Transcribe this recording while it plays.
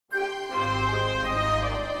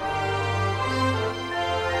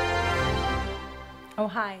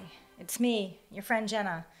hi. It's me, your friend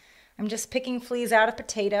Jena. I'm just picking fleas out of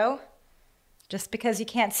potato. Just because you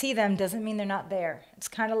can't see them doesn't mean they're not there. It's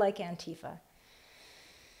kind of like Antifa.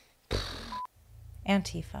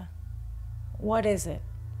 Antifa. What is it?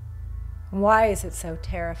 Why is it so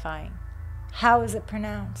terrifying? How is it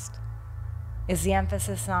pronounced? Is the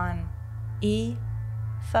emphasis on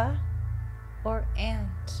E-fa or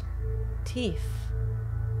ant? Teef?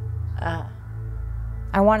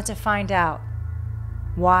 I wanted to find out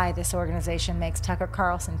why this organization makes Tucker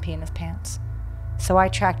Carlson pee in his pants. So I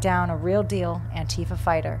tracked down a real deal Antifa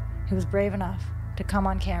fighter who was brave enough to come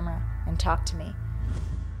on camera and talk to me.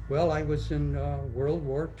 Well, I was in World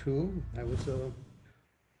War II. I was a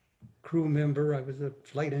crew member. I was a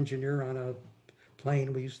flight engineer on a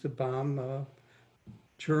plane. We used to bomb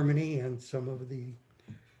Germany and some of the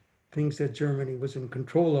things that Germany was in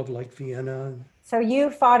control of, like Vienna. So you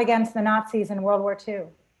fought against the Nazis in World War II.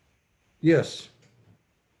 Yes,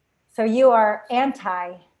 So you are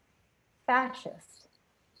anti-fascist.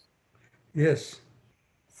 yes,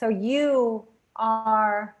 So you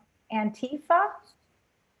are Antifa?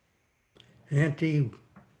 anti.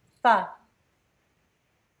 Fa.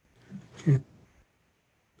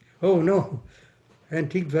 Oh no,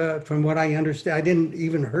 Antifa. From what I understand, I didn't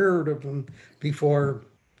even heard of them before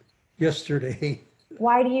yesterday.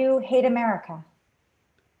 Why do you hate America?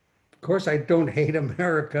 Of course, I don't hate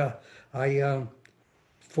America. I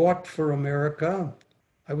fought for America.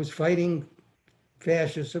 I was fighting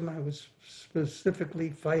fascism. I was specifically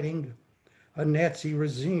fighting a Nazi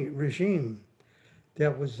regime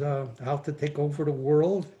that was out to take over the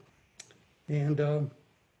world. And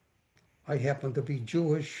I happened to be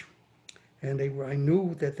Jewish, and I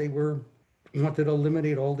knew that they wanted to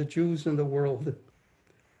eliminate all the Jews in the world.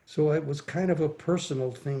 So it was kind of a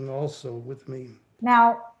personal thing also with me.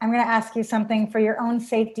 Now, I'm going to ask you something for your own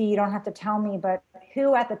safety. You don't have to tell me, but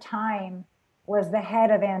who at the time was the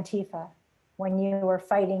head of Antifa when you were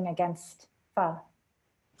fighting against Fa?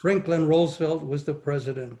 Franklin Roosevelt was the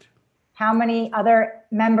president. How many other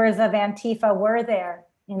members of Antifa were there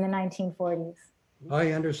in the 1940s?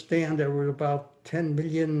 I understand there were about 10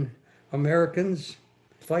 million Americans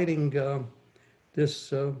fighting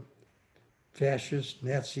this fascist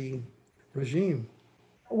Nazi regime.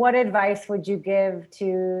 What advice would you give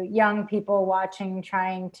to young people watching,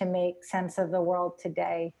 trying to make sense of the world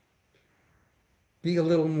today? Be a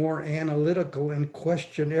little more analytical and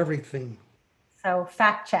question everything. So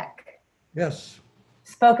fact check. Yes.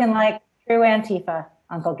 Spoken like true Antifa,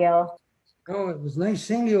 Uncle Gil. Oh, it was nice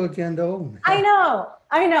seeing you again, though. I know.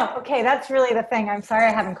 Okay, that's really the thing. I'm sorry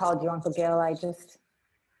I haven't called you Uncle Gil. I've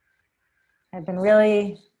been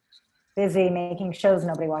really busy making shows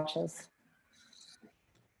nobody watches.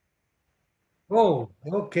 Oh,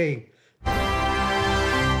 okay.